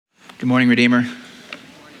Good morning, Redeemer.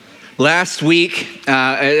 Last week,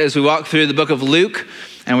 as we walked through the book of Luke,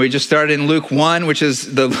 and we just started in Luke 1, which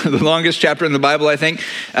is the longest chapter in the Bible, I think,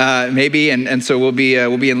 maybe, and so we'll be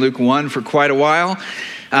in Luke 1 for quite a while.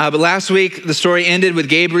 But last week, the story ended with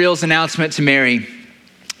Gabriel's announcement to Mary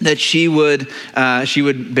that she would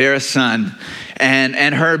bear a son,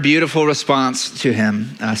 and her beautiful response to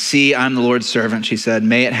him. "See, I'm the Lord's servant," she said.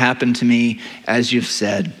 "May it happen to me as you've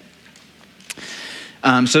said."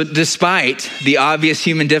 So despite the obvious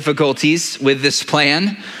human difficulties with this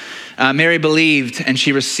plan, Mary believed and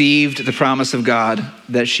she received the promise of God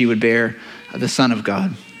that she would bear the Son of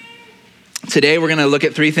God. Today we're going to look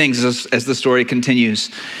at three things as the story continues.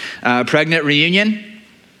 A pregnant reunion,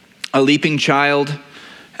 a leaping child,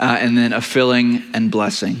 and then a filling and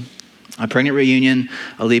blessing. A pregnant reunion,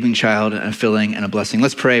 a leaping child, a filling and a blessing.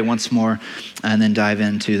 Let's pray once more and then dive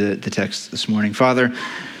into the text this morning. Father,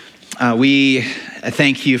 we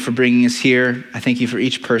thank you for bringing us here. I thank you for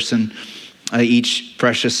each person, each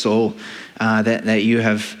precious soul that you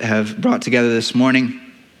have brought together this morning.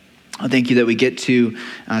 I thank you that we get to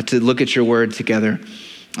look at your word together.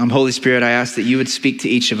 Holy Spirit, I ask that you would speak to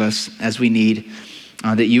each of us as we need,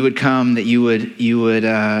 that you would come, that you would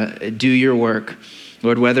do your work.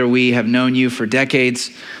 Lord, whether we have known you for decades,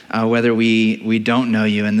 whether we don't know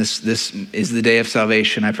you, and this is the day of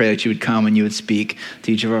salvation, I pray that you would come and you would speak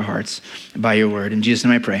to each of our hearts by your word. In Jesus'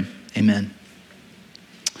 name I pray, amen.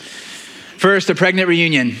 First, a pregnant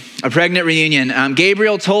reunion.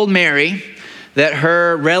 Gabriel told Mary that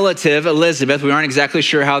her relative, Elizabeth, we aren't exactly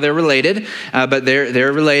sure how they're related, but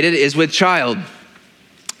they're related, is with child.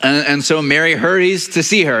 And so Mary hurries to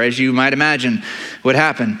see her, as you might imagine would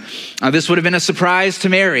happen. This would have been a surprise to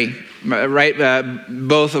Mary, right?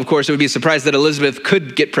 Both, of course, it would be a surprise that Elizabeth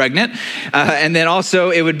could get pregnant. And then also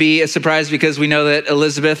it would be a surprise because we know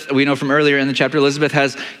that we know from earlier in the chapter, Elizabeth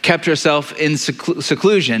has kept herself in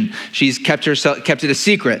seclusion. She's kept it a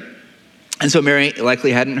secret. And so Mary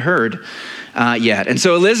likely hadn't heard yet. And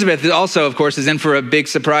so Elizabeth also, of course, is in for a big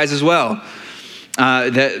surprise as well.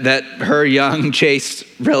 That her young, chaste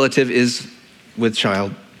relative is with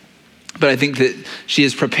child. But I think that she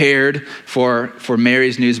is prepared for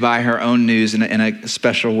Mary's news by her own news in a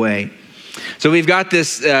special way. So we've got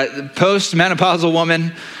this post-menopausal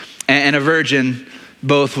woman and a virgin,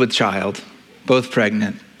 both with child, both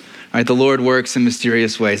pregnant. All right, the Lord works in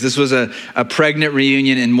mysterious ways. This was a pregnant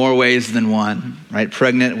reunion in more ways than one, right?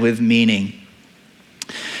 Pregnant with meaning.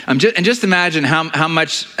 And just imagine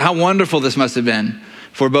how wonderful this must have been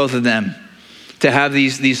for both of them to have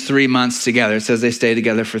these 3 months together. It says they stayed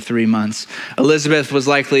together for 3 months. Elizabeth was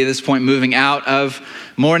likely at this point moving out of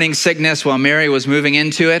morning sickness while Mary was moving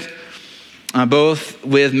into it, both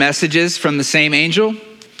with messages from the same angel,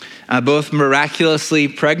 both miraculously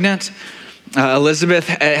pregnant. Elizabeth,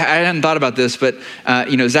 I hadn't thought about this, but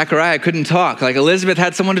Zechariah couldn't talk. Like Elizabeth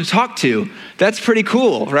had someone to talk to. That's pretty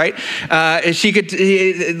cool, right? She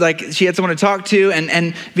had someone to talk to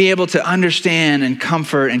and be able to understand and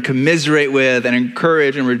comfort and commiserate with and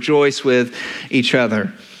encourage and rejoice with each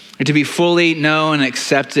other, and to be fully known and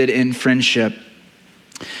accepted in friendship.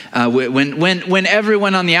 When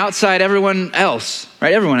everyone on the outside, everyone else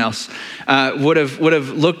would have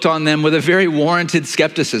looked on them with a very warranted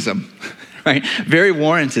skepticism. Right? Very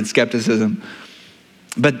warranted skepticism.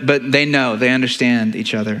 But they know, they understand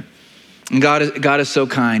each other. And God is so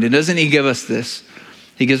kind. And doesn't he give us this?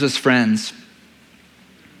 He gives us friends.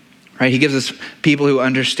 Right? He gives us people who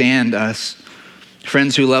understand us.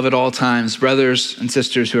 Friends who love at all times. Brothers and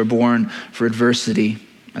sisters who are born for adversity,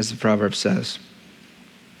 as the proverb says.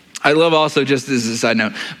 I love also, just as a side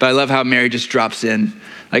note, but I love how Mary just drops in.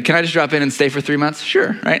 Like, can I just drop in and stay for 3 months?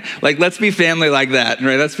 Sure, right? Like, let's be family like that,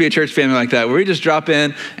 right? Let's be a church family like that, where we just drop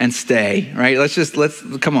in and stay, right?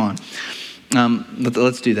 Come on.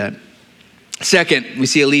 Let's do that. Second, we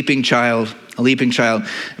see a leaping child.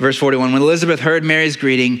 Verse 41, when Elizabeth heard Mary's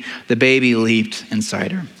greeting, the baby leaped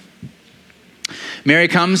inside her. Mary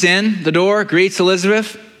comes in the door, greets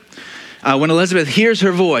Elizabeth. When Elizabeth hears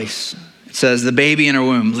her voice, it says the baby in her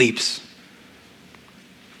womb leaps.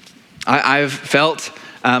 I've felt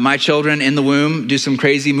my children in the womb do some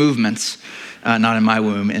crazy movements. Not in my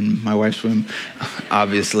womb, in my wife's womb,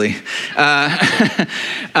 obviously. There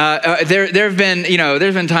have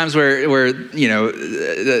been times where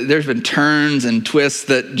there's been turns and twists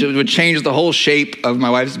that would change the whole shape of my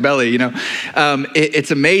wife's belly.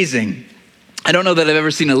 It's amazing. I don't know that I've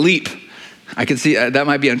ever seen a leap. I can see that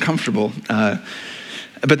might be uncomfortable.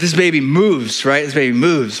 But this baby moves, right? This baby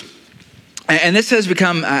moves. And this has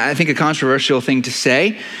become, I think, a controversial thing to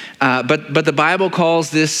say, but the Bible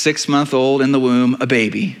calls this 6-month-old in the womb a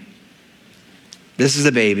baby. This is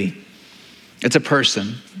a baby. It's a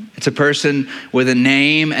person. It's a person with a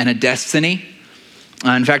name and a destiny.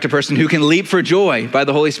 In fact, a person who can leap for joy by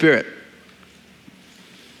the Holy Spirit.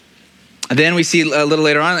 Then we see a little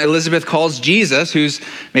later on, Elizabeth calls Jesus, who's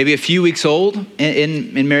maybe a few weeks old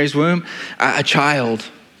in Mary's womb, a child,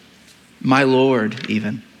 my Lord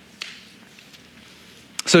even.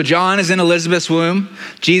 So John is in Elizabeth's womb,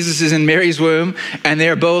 Jesus is in Mary's womb, and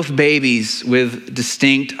they're both babies with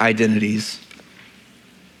distinct identities.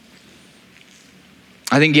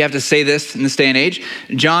 I think you have to say this in this day and age.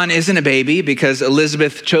 John isn't a baby because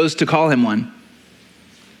Elizabeth chose to call him one.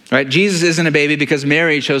 Right? Jesus isn't a baby because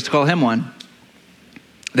Mary chose to call him one.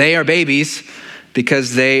 They are babies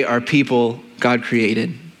because they are people God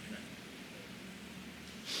created.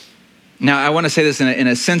 Now, I want to say this in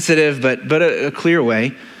a sensitive but a clear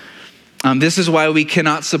way. This is why we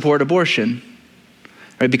cannot support abortion,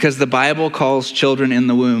 right? Because the Bible calls children in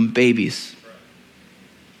the womb babies.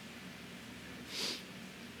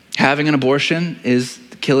 Having an abortion is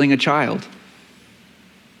killing a child.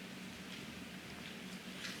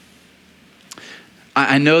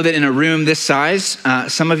 I know that in a room this size,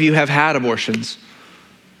 some of you have had abortions,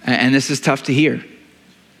 and this is tough to hear.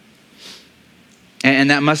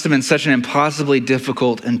 And that must have been such an impossibly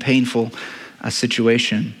difficult and painful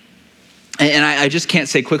situation. And I just can't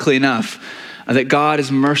say quickly enough that God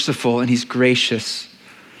is merciful and he's gracious.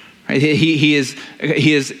 Right?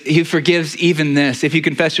 He forgives even this. If you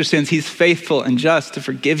confess your sins, he's faithful and just to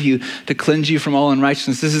forgive you, to cleanse you from all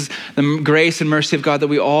unrighteousness. This is the grace and mercy of God that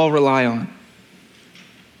we all rely on.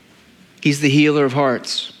 He's the healer of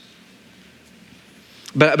hearts.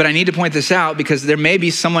 But I need to point this out because there may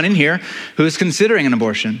be someone in here who is considering an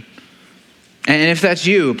abortion. And if that's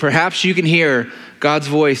you, perhaps you can hear God's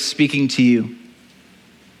voice speaking to you.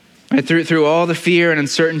 Right? Through all the fear and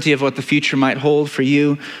uncertainty of what the future might hold for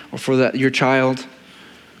you or for your child.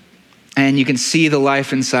 And you can see the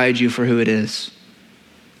life inside you for who it is.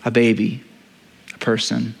 A baby, a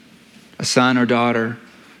person, a son or daughter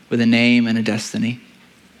with a name and a destiny.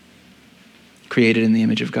 Created in the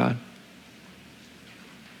image of God.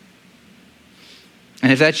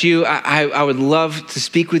 And if that's you, I would love to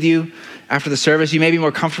speak with you after the service. You may be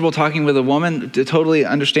more comfortable talking with a woman, totally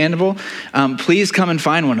understandable. Please come and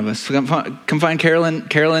find one of us. Come find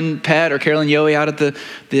Carolyn Pett or Carolyn Yohe out at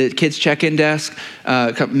the kids check-in desk.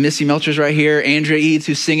 Missy Melcher's right here. Andrea Eads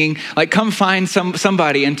who's singing. Come find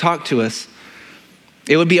somebody and talk to us.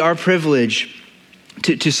 It would be our privilege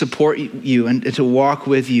to support you and to walk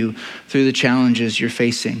with you through the challenges you're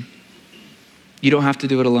facing. You don't have to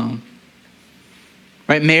do it alone.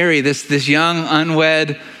 Right? Mary, this young,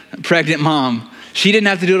 unwed, pregnant mom, she didn't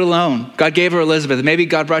have to do it alone. God gave her Elizabeth. Maybe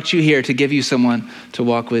God brought you here to give you someone to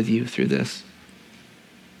walk with you through this.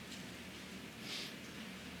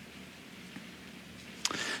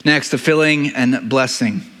 Next, the filling and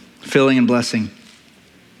blessing. Filling and blessing.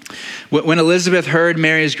 When Elizabeth heard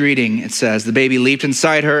Mary's greeting, it says, the baby leaped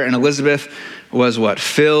inside her, and Elizabeth was what?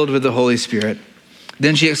 Filled with the Holy Spirit.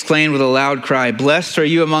 Then she exclaimed with a loud cry, "Blessed are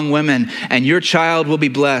you among women, and your child will be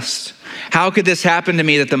blessed. How could this happen to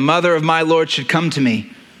me, that the mother of my Lord should come to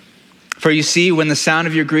me? For you see, when the sound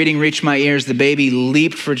of your greeting reached my ears, the baby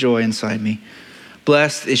leaped for joy inside me.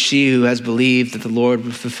 Blessed is she who has believed that the Lord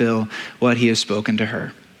would fulfill what he has spoken to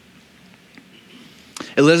her."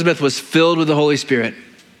 Elizabeth was filled with the Holy Spirit.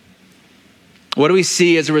 What do we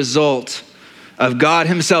see as a result of God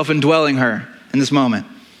himself indwelling her in this moment?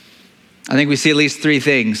 I think we see at least three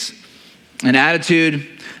things: an attitude,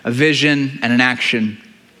 a vision, and an action.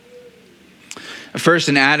 First,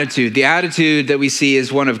 an attitude. The attitude that we see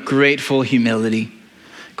is one of grateful humility.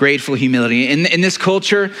 Grateful humility. In this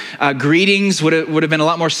culture, greetings would have been a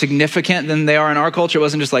lot more significant than they are in our culture. It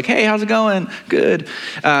wasn't just like, "Hey, how's it going? Good."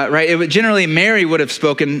 Right? Generally, Mary would have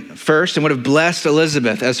spoken first and would have blessed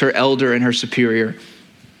Elizabeth as her elder and her superior.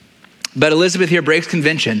 But Elizabeth here breaks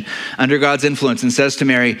convention under God's influence and says to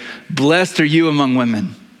Mary, "Blessed are you among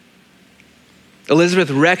women." Elizabeth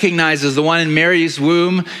recognizes the one in Mary's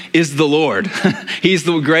womb is the Lord. He's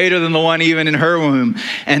the greater than the one even in her womb.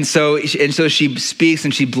 And so she speaks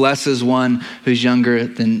and she blesses one who's younger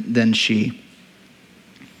than she.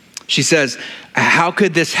 She says, "How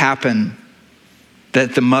could this happen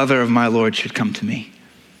that the mother of my Lord should come to me?"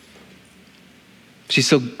 She's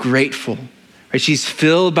so grateful. Right? She's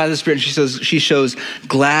filled by the Spirit. She shows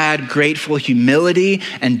glad, grateful humility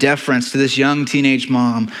and deference to this young teenage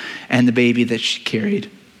mom and the baby that she carried.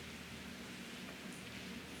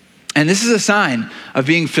 And this is a sign of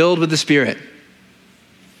being filled with the Spirit.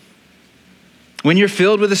 When you're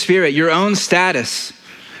filled with the Spirit, your own status,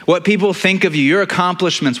 what people think of you, your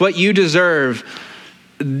accomplishments, what you deserve,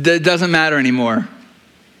 that doesn't matter anymore.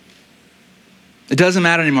 It doesn't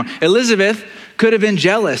matter anymore. Elizabeth could have been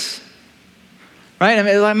jealous, right?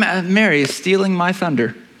 I mean, Mary is stealing my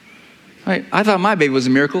thunder. Right? I thought my baby was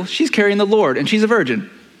a miracle. She's carrying the Lord and she's a virgin.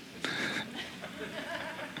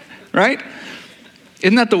 Right?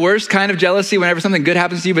 Isn't that the worst kind of jealousy whenever something good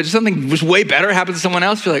happens to you, but just something just way better happens to someone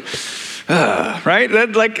else? You're like,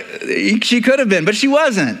 right? She could have been, but she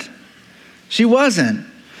wasn't. She wasn't.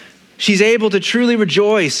 She's able to truly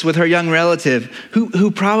rejoice with her young relative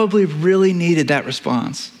who probably really needed that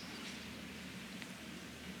response.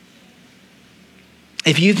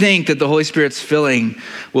 If you think that the Holy Spirit's filling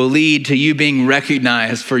will lead to you being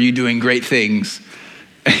recognized for you doing great things,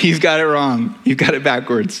 you've got it wrong. You've got it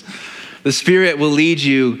backwards. The Spirit will lead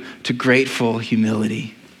you to grateful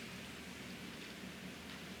humility.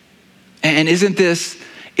 And isn't this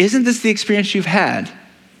the experience you've had?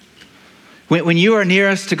 When you are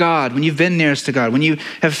nearest to God, when you've been nearest to God, when you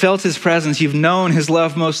have felt his presence, you've known his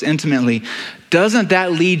love most intimately, doesn't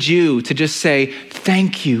that lead you to just say,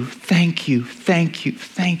 thank you, thank you, thank you,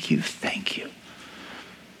 thank you, thank you?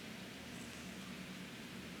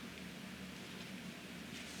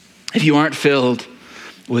 If you aren't filled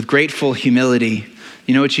with grateful humility,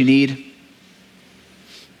 you know what you need?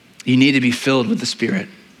 You need to be filled with the Spirit.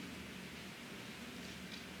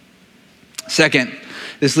 Second,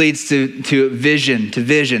 this leads to vision,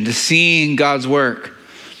 to seeing God's work.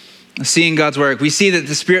 Seeing God's work. We see that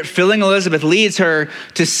the Spirit filling Elizabeth leads her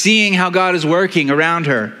to seeing how God is working around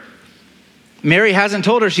her. Mary hasn't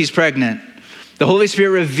told her she's pregnant. The Holy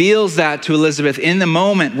Spirit reveals that to Elizabeth in the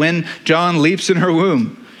moment when John leaps in her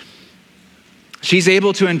womb. She's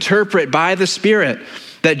able to interpret by the Spirit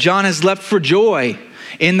that John has leapt for joy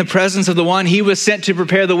in the presence of the one he was sent to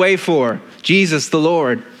prepare the way for, Jesus the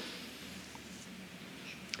Lord.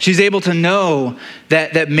 She's able to know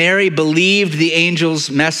that Mary believed the angel's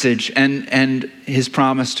message and his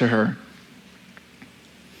promise to her.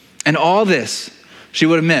 And all this she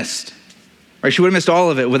would have missed, right? She would have missed all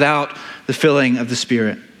of it without the filling of the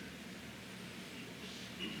Spirit.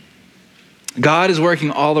 God is working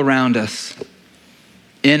all around us,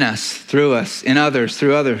 in us, through us, in others,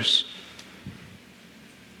 through others.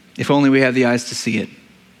 If only we have the eyes to see it.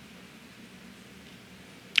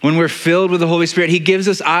 When we're filled with the Holy Spirit, he gives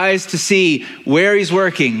us eyes to see where he's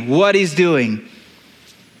working, what he's doing.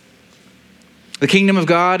 The kingdom of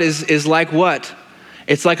God is like what?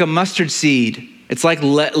 It's like a mustard seed. It's like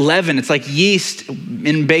leaven. It's like yeast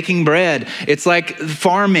in baking bread. It's like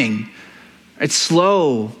farming. It's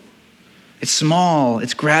slow. It's small.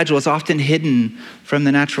 It's gradual. It's often hidden from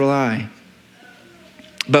the natural eye.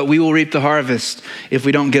 But we will reap the harvest if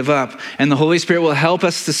we don't give up. And the Holy Spirit will help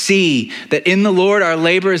us to see that in the Lord our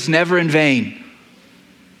labor is never in vain.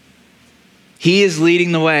 He is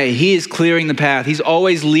leading the way. He is clearing the path. He's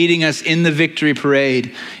always leading us in the victory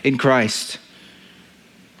parade in Christ.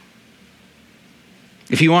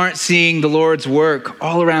 If you aren't seeing the Lord's work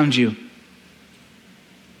all around you,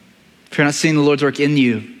 if you're not seeing the Lord's work in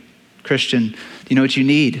you, Christian, do you know what you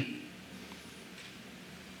need?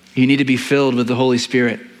 You need to be filled with the Holy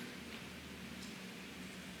Spirit.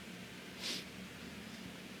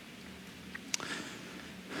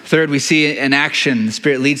 Third, we see an action. The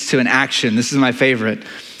Spirit leads to an action. This is my favorite.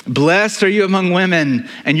 Blessed are you among women,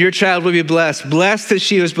 and your child will be blessed. Blessed that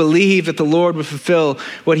she has believed that the Lord will fulfill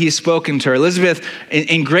what he's spoken to her. Elizabeth,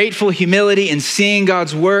 in grateful humility and seeing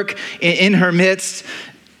God's work in her midst,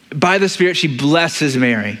 by the Spirit, she blesses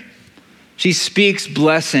Mary. She speaks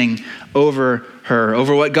blessing over her,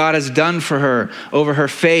 over what God has done for her, over her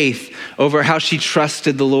faith, over how she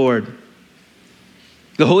trusted the Lord.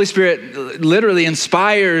 The Holy Spirit literally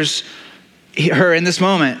inspires her in this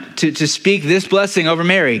moment to speak this blessing over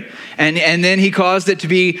Mary. And then he caused it to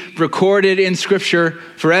be recorded in Scripture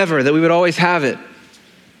forever, that we would always have it.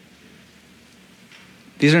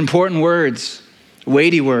 These are important words,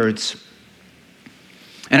 weighty words.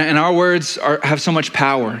 And our words have so much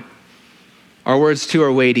power. Our words too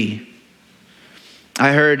are weighty.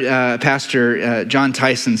 I heard Pastor John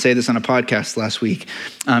Tyson say this on a podcast last week.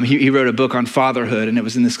 He wrote a book on fatherhood, and it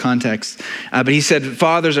was in this context. But he said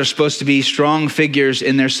fathers are supposed to be strong figures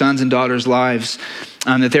in their sons and daughters' lives,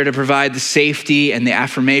 that they're to provide the safety and the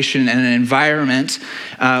affirmation and an environment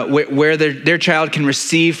where their child can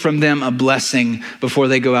receive from them a blessing before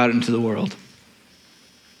they go out into the world.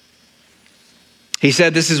 He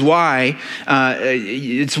said this is why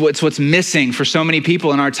it's what's missing for so many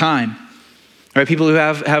people in our time. Right, people who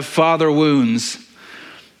have father wounds,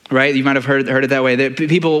 right? You might have heard it that way. That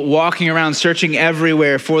people walking around searching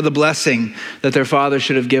everywhere for the blessing that their father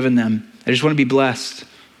should have given them. They just want to be blessed.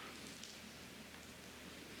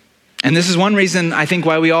 And this is one reason I think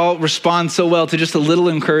why we all respond so well to just a little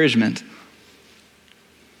encouragement.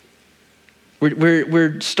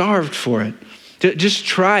 We're starved for it. Just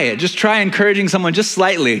try it. Just try encouraging someone just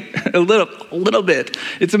slightly, a little bit.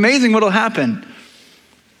 It's amazing what'll happen.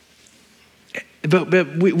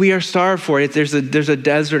 But we are starved for it. There's a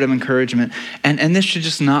desert of encouragement. And this should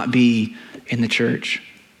just not be in the church.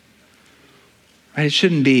 Right? It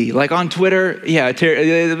shouldn't be. Like on Twitter,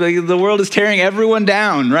 the world is tearing everyone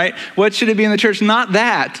down, right? What should it be in the church? Not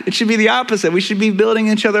that. It should be the opposite. We should be building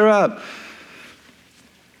each other up.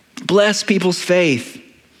 Bless people's faith.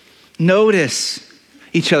 Notice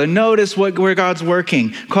each other. Notice where God's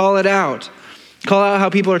working. Call it out. Call out how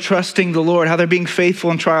people are trusting the Lord, how they're being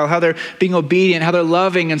faithful in trial, how they're being obedient, how they're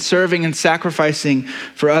loving and serving and sacrificing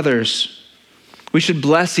for others. We should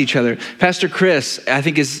bless each other. Pastor Chris, I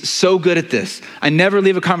think, is so good at this. I never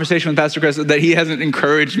leave a conversation with Pastor Chris that he hasn't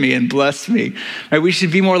encouraged me and blessed me. Right? We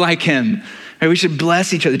should be more like him. Right? We should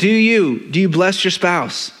bless each other. Do you bless your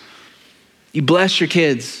spouse? You bless your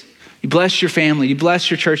kids. You bless your family. You bless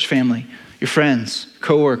your church family, your friends,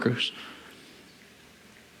 coworkers.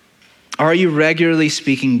 Are you regularly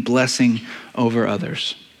speaking blessing over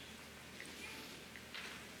others?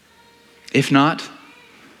 If not,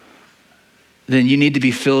 then you need to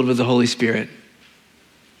be filled with the Holy Spirit.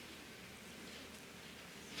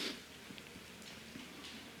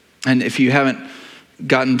 And if you haven't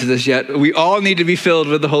gotten to this yet, we all need to be filled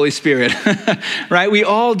with the Holy Spirit, right? We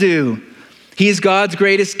all do. He is God's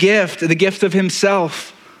greatest gift, the gift of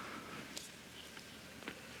himself.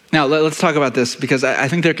 Now, let's talk about this because I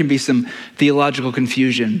think there can be some theological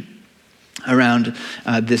confusion around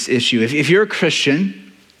this issue. If you're a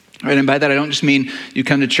Christian, right, and by that I don't just mean you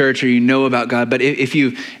come to church or you know about God, but if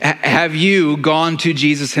you have you gone to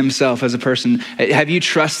Jesus himself as a person, have you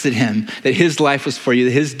trusted him, that his life was for you,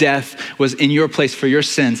 that his death was in your place for your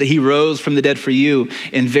sins, that he rose from the dead for you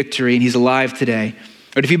in victory and he's alive today?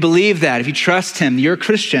 But if you believe that, if you trust him, you're a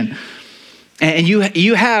Christian, and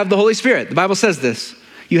you have the Holy Spirit. The Bible says this.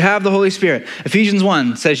 You have the Holy Spirit. Ephesians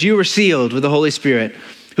 1 says you were sealed with the Holy Spirit,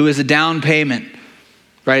 who is a down payment,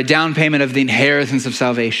 right? A down payment of the inheritance of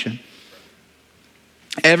salvation.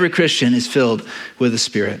 Every Christian is filled with the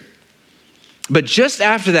Spirit. But just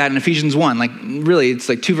after that in Ephesians 1, it's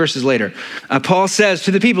like 2 verses later, Paul says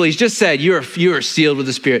to the people, he's just said, you are sealed with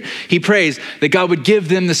the Spirit. He prays that God would give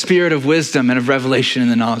them the spirit of wisdom and of revelation and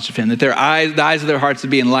the knowledge of him, that the eyes of their hearts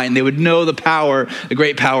would be enlightened. They would know the power, the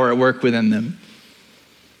great power at work within them.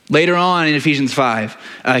 Later on in Ephesians 5,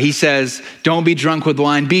 he says, don't be drunk with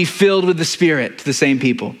wine, be filled with the Spirit, to the same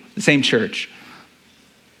people, the same church.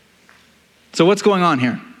 So what's going on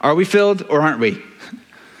here? Are we filled or aren't we?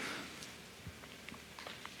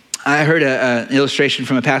 I heard an illustration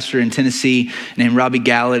from a pastor in Tennessee named Robbie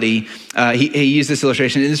Gallaty. He used this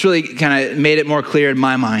illustration, and this really kind of made it more clear in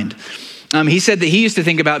my mind. He said that he used to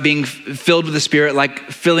think about being filled with the Spirit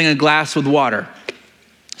like filling a glass with water.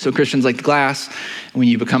 So Christians like the glass. When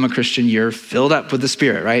you become a Christian, you're filled up with the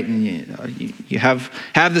Spirit, right? And you have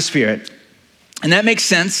the Spirit. And that makes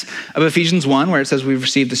sense of Ephesians 1, where it says we've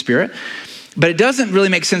received the Spirit. But it doesn't really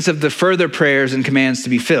make sense of the further prayers and commands to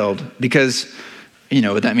be filled, because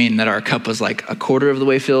would that mean that our cup was like a quarter of the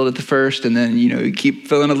way filled at the first, and then, you keep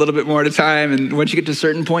filling a little bit more at a time, and once you get to a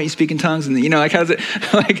certain point, you speak in tongues, and how does it,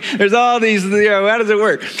 there's all these, how does it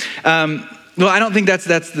work? Well, I don't think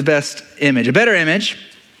that's the best image. A better image,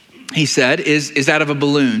 he said, is that of a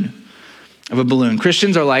balloon.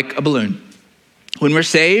 Christians are like a balloon. When we're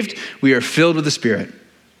saved, we are filled with the Spirit.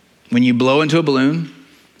 When you blow into a balloon,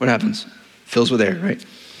 what happens? Fills with air, right?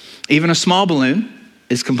 Even a small balloon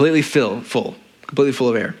is completely full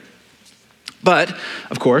of air. But,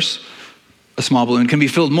 of course, a small balloon can be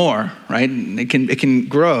filled more, right? It can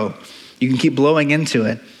grow. You can keep blowing into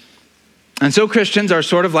it. And so Christians are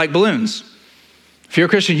sort of like balloons. If you're a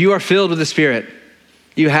Christian, you are filled with the Spirit.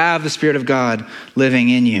 You have the Spirit of God living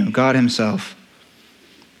in you, God himself.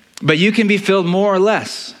 But you can be filled more or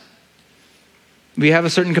less. We have a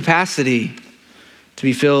certain capacity to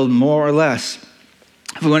be filled more or less.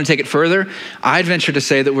 If we want to take it further, I'd venture to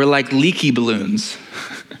say that we're like leaky balloons,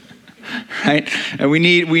 right? And we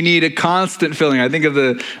need a constant filling. I think of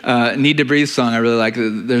the Need to Breathe song I really like.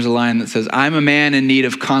 There's a line that says, I'm a man in need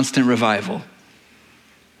of constant revival.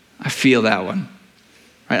 I feel that one.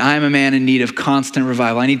 Right? I am a man in need of constant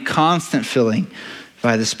revival. I need constant filling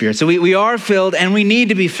by the Spirit. So we are filled and we need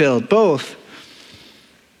to be filled, both.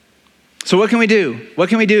 So what can we do? What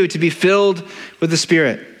can we do to be filled with the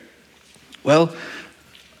Spirit? Well,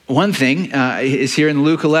 one thing is here in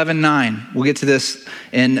Luke 11:9. We'll get to this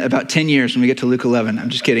in about 10 years when we get to Luke 11. I'm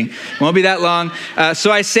just kidding. It won't be that long.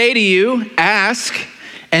 So I say to you, ask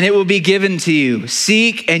and it will be given to you.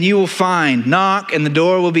 Seek and you will find. Knock and the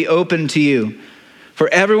door will be opened to you.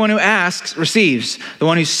 For everyone who asks receives. The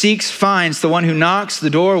one who seeks finds. The one who knocks, the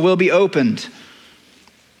door will be opened.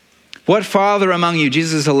 What father among you,"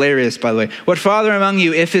 Jesus is hilarious, by the way. "What father among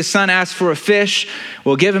you, if his son asks for a fish,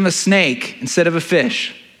 will give him a snake instead of a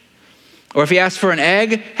fish? Or if he asks for an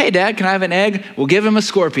egg, 'Hey, Dad, can I have an egg?' We'll give him a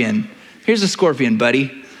scorpion. Here's a scorpion, buddy."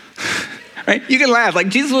 Right? You can laugh. Like,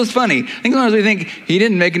 Jesus was funny. I think sometimes we think he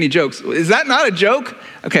didn't make any jokes. Is that not a joke?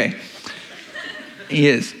 Okay. He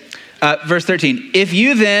is. Verse 13. "If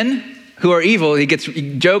you then, who are evil," he gets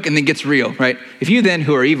joke and then gets real, right? "If you then,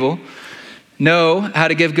 who are evil, know how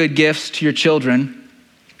to give good gifts to your children,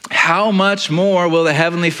 how much more will the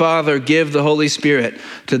Heavenly Father give the Holy Spirit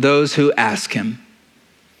to those who ask him?"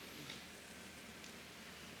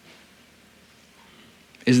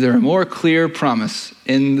 Is there a more clear promise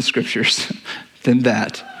in the scriptures than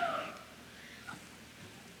that?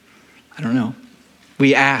 I don't know.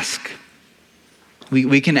 We ask.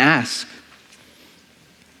 We can ask.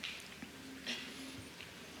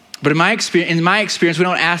 But in my experience, we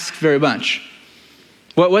don't ask very much.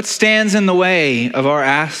 What stands in the way of our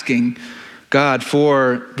asking God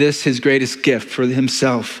for this, his greatest gift, for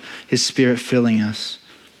himself, his Spirit filling us?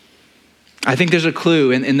 I think there's a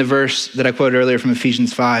clue in the verse that I quoted earlier from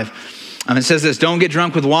Ephesians 5. It says this: "Don't get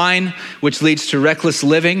drunk with wine, which leads to reckless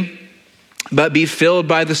living, but be filled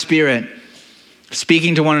by the Spirit,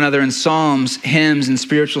 speaking to one another in psalms, hymns, and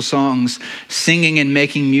spiritual songs, singing and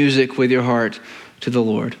making music with your heart to the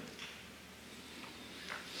Lord."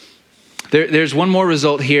 There's one more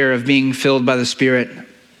result here of being filled by the Spirit,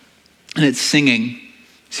 and it's singing.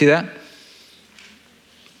 See that?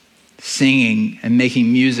 Singing and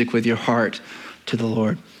making music with your heart to the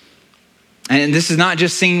Lord. And this is not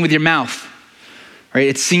just singing with your mouth, right?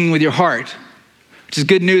 It's singing with your heart, which is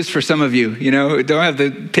good news for some of you, who don't have the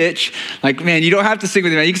pitch. Like, man, you don't have to sing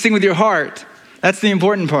with your mouth. You can sing with your heart. That's the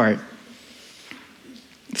important part.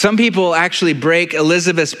 Some people actually break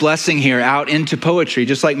Elizabeth's blessing here out into poetry,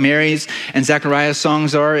 just like Mary's and Zechariah's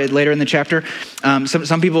songs are later in the chapter.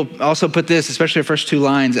 Some people also put this, especially the first two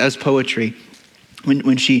lines, as poetry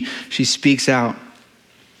when she speaks out.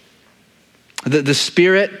 The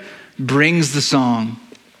Spirit brings the song.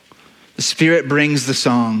 The Spirit brings the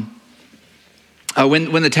song.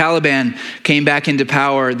 When the Taliban came back into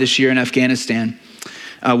power this year in Afghanistan,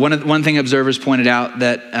 one thing observers pointed out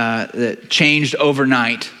that changed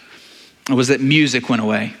overnight was that music went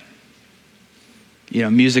away.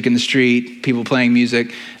 Music in the street, people playing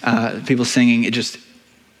music, people singing, it just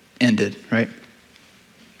ended, right?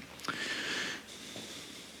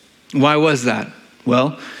 Why was that?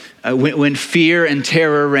 Well, when fear and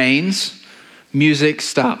terror reigns, music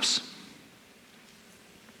stops.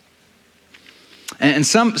 And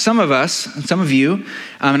some of us, some of you,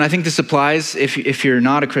 and I think this applies if you're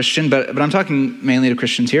not a Christian, but I'm talking mainly to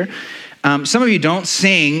Christians here. Some of you don't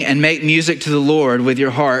sing and make music to the Lord with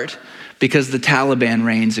your heart because the Taliban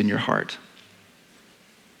reigns in your heart.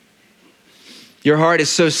 Your heart is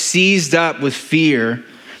so seized up with fear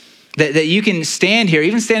that you can stand here,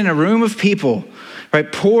 even stand in a room of people, right,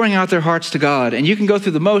 pouring out their hearts to God, and you can go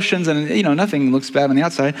through the motions, and nothing looks bad on the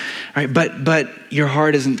outside, right? But your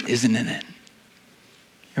heart isn't in it.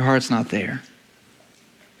 Your heart's not there.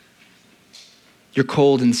 You're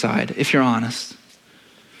cold inside, if you're honest.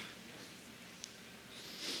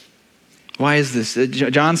 Why is this?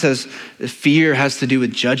 John says fear has to do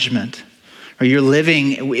with judgment. Or you're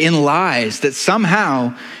living in lies that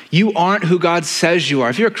somehow you aren't who God says you are.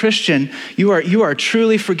 If you're a Christian, you are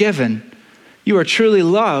truly forgiven. You are truly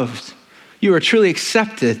loved. You are truly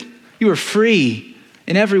accepted. You are free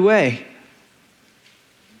in every way.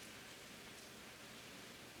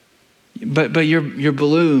 But your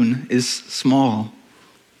balloon is small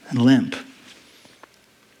and limp.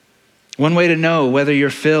 One way to know whether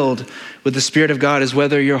you're filled with the Spirit of God is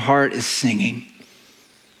whether your heart is singing.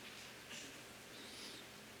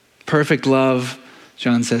 Perfect love,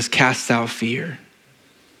 John says, casts out fear.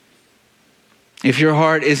 If your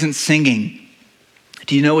heart isn't singing,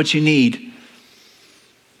 do you know what you need?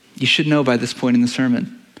 You should know by this point in the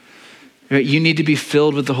sermon. Right? You need to be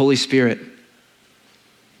filled with the Holy Spirit.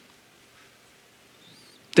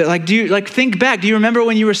 Think back. Do you remember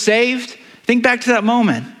when you were saved? Think back to that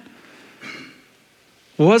moment.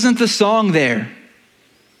 Wasn't the song there?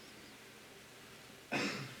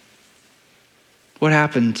 What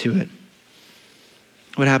happened to it?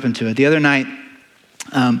 What happened to it? The other night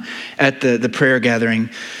at the prayer gathering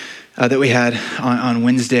that we had on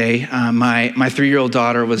Wednesday, my 3-year-old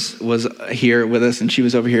daughter was here with us, and she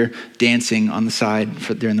was over here dancing on the side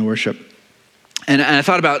during the worship. And I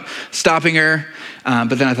thought about stopping her,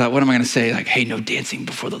 but then I thought, what am I going to say? Like, hey, no dancing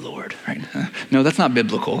before the Lord, right? No, that's not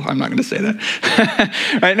biblical. I'm not going to say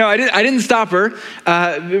that. Right? No, I didn't stop her,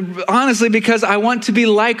 honestly, because I want to be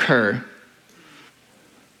like her.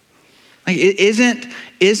 Like, isn't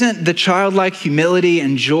the childlike humility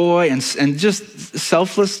and joy and just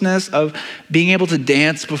selflessness of being able to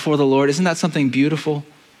dance before the Lord, isn't that something beautiful?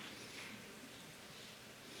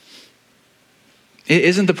 It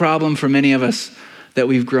isn't the problem for many of us that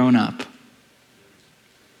we've grown up.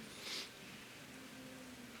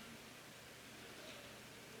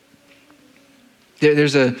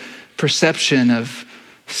 There's a perception of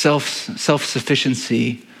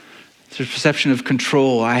self-sufficiency. There's a perception of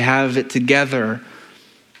control. I have it together.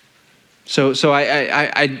 So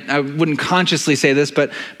I wouldn't consciously say this,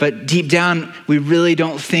 but deep down, we really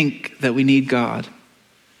don't think that we need God.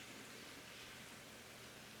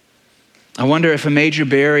 I wonder if a major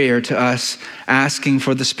barrier to us asking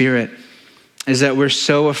for the Spirit is that we're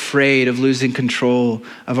so afraid of losing control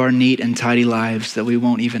of our neat and tidy lives that we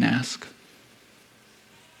won't even ask.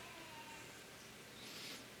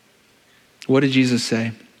 What did Jesus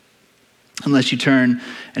say? Unless you turn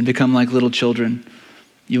and become like little children,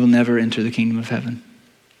 you will never enter the kingdom of heaven.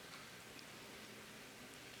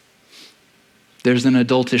 There's an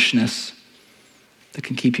adultishness that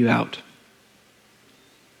can keep you out.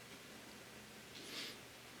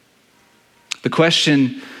 The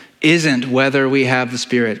question isn't whether we have the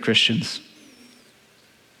Spirit, Christians.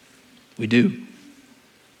 We do.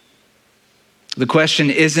 The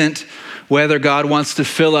question isn't whether God wants to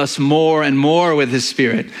fill us more and more with His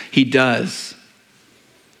Spirit. He does.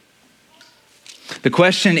 The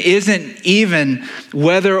question isn't even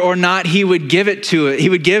whether or not He would give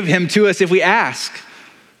Him to us if we ask.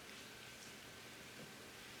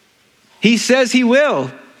 He says He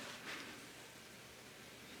will.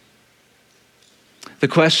 The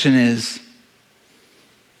question is,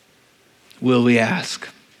 will we ask?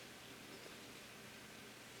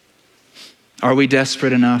 Are we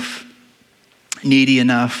desperate enough, needy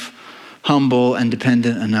enough, humble and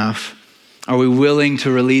dependent enough? Are we willing to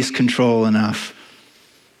release control enough?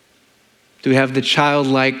 Do we have the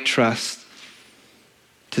childlike trust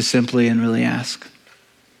to simply and really ask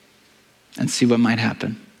and see what might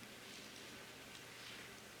happen?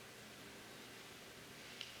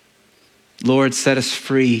 Lord, set us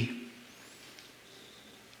free.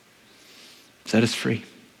 Set us free.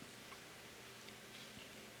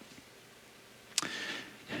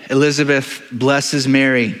 Elizabeth blesses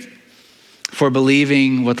Mary for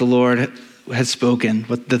believing what the Lord had spoken,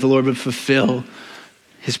 that the Lord would fulfill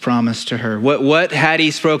His promise to her. What had He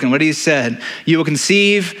spoken? What had He said? You will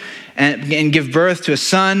conceive and give birth to a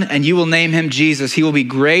son, and you will name him Jesus. He will be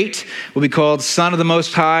great, will be called Son of the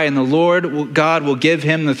Most High, and the Lord God will give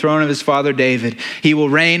him the throne of his father David. He will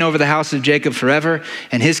reign over the house of Jacob forever,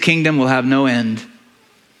 and his kingdom will have no end.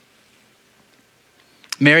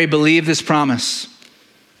 Mary believed this promise,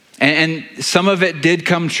 and some of it did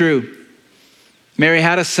come true. Mary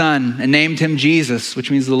had a son and named him Jesus, which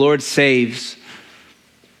means the Lord saves.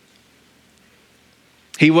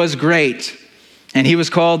 He was great, and he was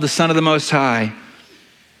called the Son of the Most High.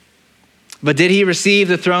 But did he receive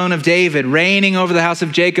the throne of David, reigning over the house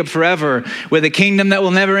of Jacob forever, with a kingdom that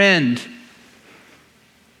will never end?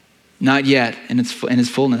 Not yet in his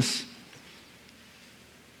fullness.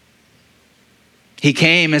 He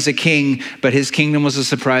came as a king, but his kingdom was a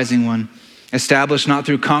surprising one, established not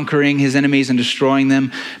through conquering his enemies and destroying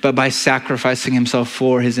them, but by sacrificing himself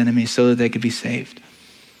for his enemies so that they could be saved.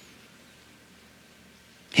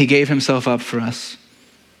 He gave himself up for us.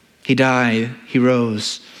 He died, he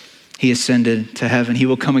rose, he ascended to heaven. He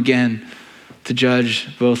will come again to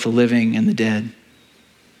judge both the living and the dead.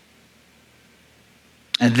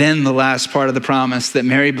 And then the last part of the promise that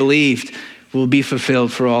Mary believed will be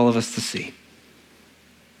fulfilled for all of us to see.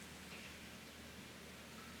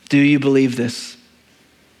 Do you believe this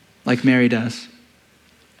like Mary does?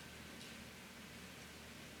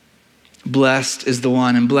 Blessed is the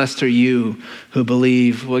one, and blessed are you who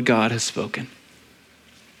believe what God has spoken.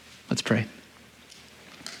 Let's pray.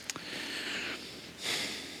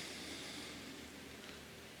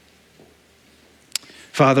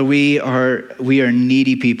 Father, we are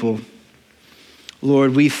needy people.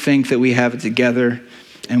 Lord, we think that we have it together,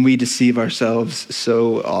 and we deceive ourselves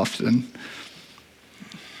so often.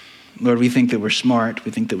 Lord, we think that we're smart.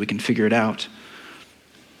 We think that we can figure it out.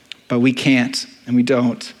 But we can't, and we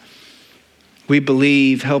don't. We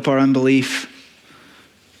believe, help our unbelief.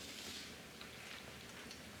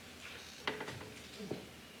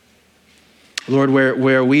 Lord,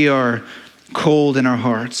 where we are cold in our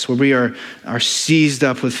hearts, where we are seized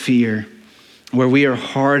up with fear, where we are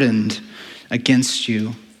hardened against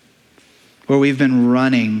you, where we've been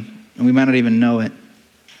running and we might not even know it.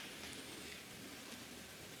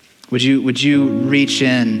 Would you reach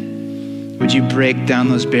in? Would you break down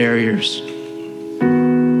those barriers?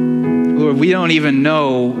 Lord, we don't even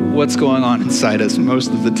know what's going on inside us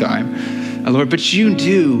most of the time, Lord, but you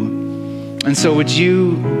do. And so would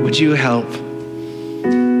you help?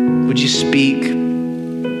 Would you speak?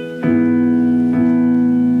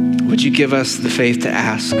 Would you give us the faith to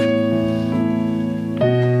ask?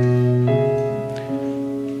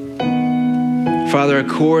 Father,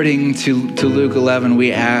 according to Luke 11,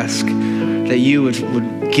 we ask that you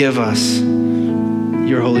would give us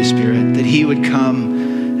your Holy Spirit, that he would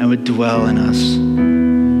come and would dwell in us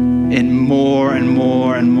in more and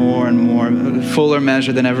more and more and more, fuller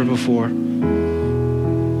measure than ever before.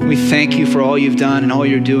 We thank you for all you've done and all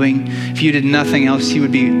you're doing. If you did nothing else, you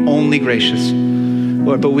would be only gracious,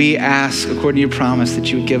 Lord. But we ask, according to your promise,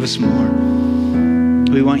 that you would give us more.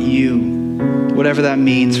 We want you, whatever that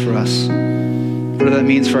means for us, whatever that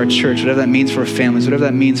means for our church, whatever that means for our families, whatever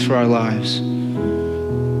that means for our lives.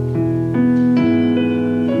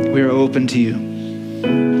 We are open to you.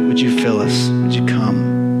 Would you fill us? Would you come?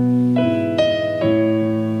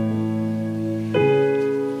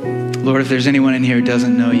 Lord, if there's anyone in here who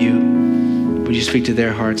doesn't know you, would you speak to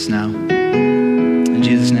their hearts now? In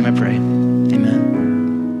Jesus' name I pray.